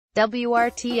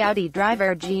WRT Audi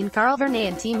driver Jean-Karl Vernay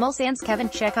and Team Mulsanne's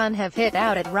Ceccon have hit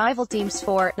out at rival teams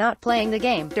for not playing the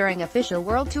game during official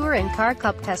World Tour and Car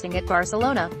Cup testing at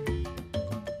Barcelona.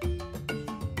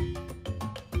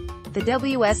 The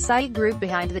WSI group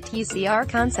behind the TCR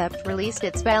concept released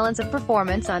its balance of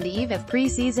performance on the eve of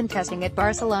pre-season testing at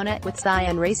Barcelona, with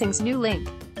Ceccon Racing's new link.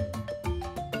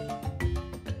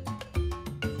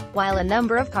 While a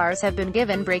number of cars have been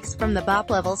given breaks from the BOP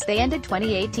levels, they ended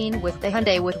 2018 with the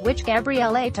Hyundai, with which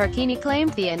Gabriele Tarquini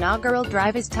claimed the inaugural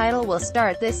driver's title will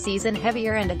start this season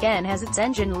heavier and again has its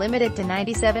engine limited to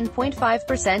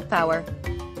 97.5% power.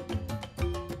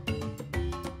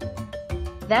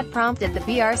 That prompted the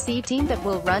BRC team that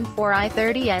will run 4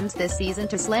 I-30Ns this season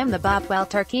to slam the BOP, while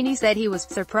Tarquini said he was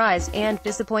surprised and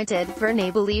disappointed.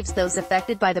 Vernay believes those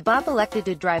affected by the BOP elected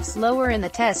to drive slower in the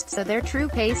test, so their true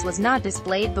pace was not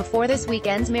displayed before this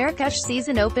weekend's Marrakesh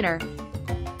season opener.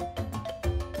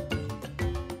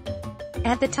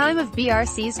 At the time of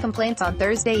BRC's complaints on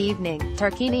Thursday evening,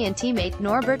 Tarquini and teammate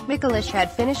Norbert Mikulich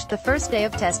had finished the first day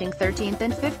of testing 13th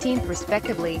and 15th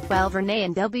respectively, while Vernay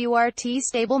and WRT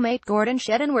stablemate Gordon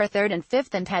Shedden were 3rd and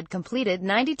 5th and had completed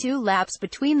 92 laps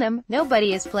between them.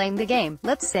 "Nobody is playing the game,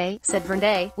 let's say," said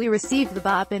Vernay. "We received the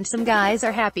BOP and some guys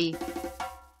are happy.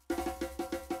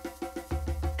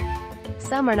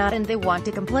 Some are not and they want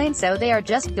to complain, so they are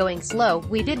just going slow.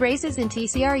 We did races in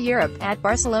TCR Europe, at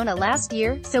Barcelona last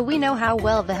year, so we know how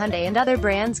well the Hyundai and other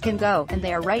brands can go, and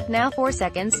they are right now 4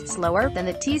 seconds slower than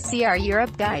the TCR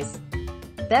Europe guys.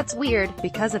 That's weird.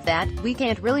 Because of that, we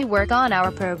can't really work on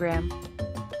our program.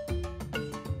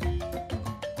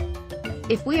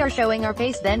 If we are showing our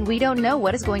pace, then we don't know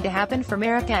what is going to happen for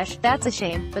Marrakesh. That's a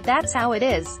shame, but that's how it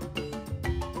is.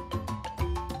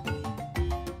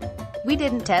 We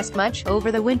didn't test much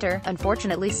over the winter,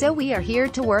 unfortunately, so we are here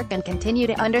to work and continue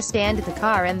to understand the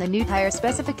car and the new tire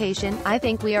specification. I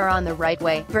think we are on the right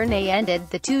way." Vernay ended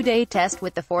the 2-day test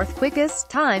with the 4th quickest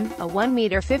time, a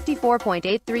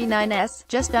 1m54.839s,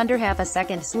 just under half a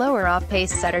second slower off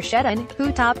pace setter Shedden,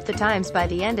 who topped the times by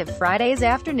the end of Friday's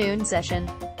afternoon session.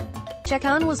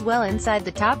 Ceccon was well inside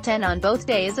the top 10 on both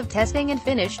days of testing and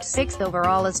finished 6th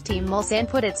overall as Team Mulsanne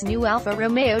put its new Alfa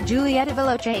Romeo Giulietta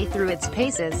Veloce through its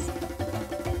paces.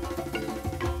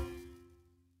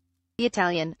 The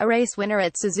Italian, a race winner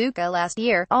at Suzuka last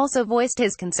year, also voiced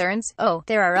his concerns. "Oh,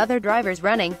 there are other drivers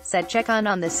running," said Ceccon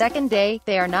on the second day.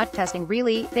 "They are not testing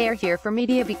really, they are here for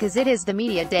media because it is the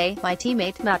media day. My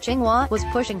teammate, Ma Qinghua, was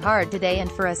pushing hard today,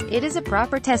 and for us, it is a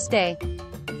proper test day.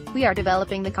 We are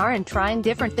developing the car and trying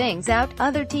different things out.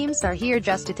 Other teams are here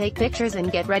just to take pictures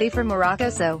and get ready for Morocco,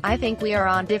 so I think we are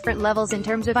on different levels in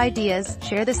terms of ideas."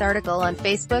 Share this article on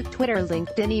Facebook, Twitter,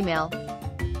 LinkedIn, email.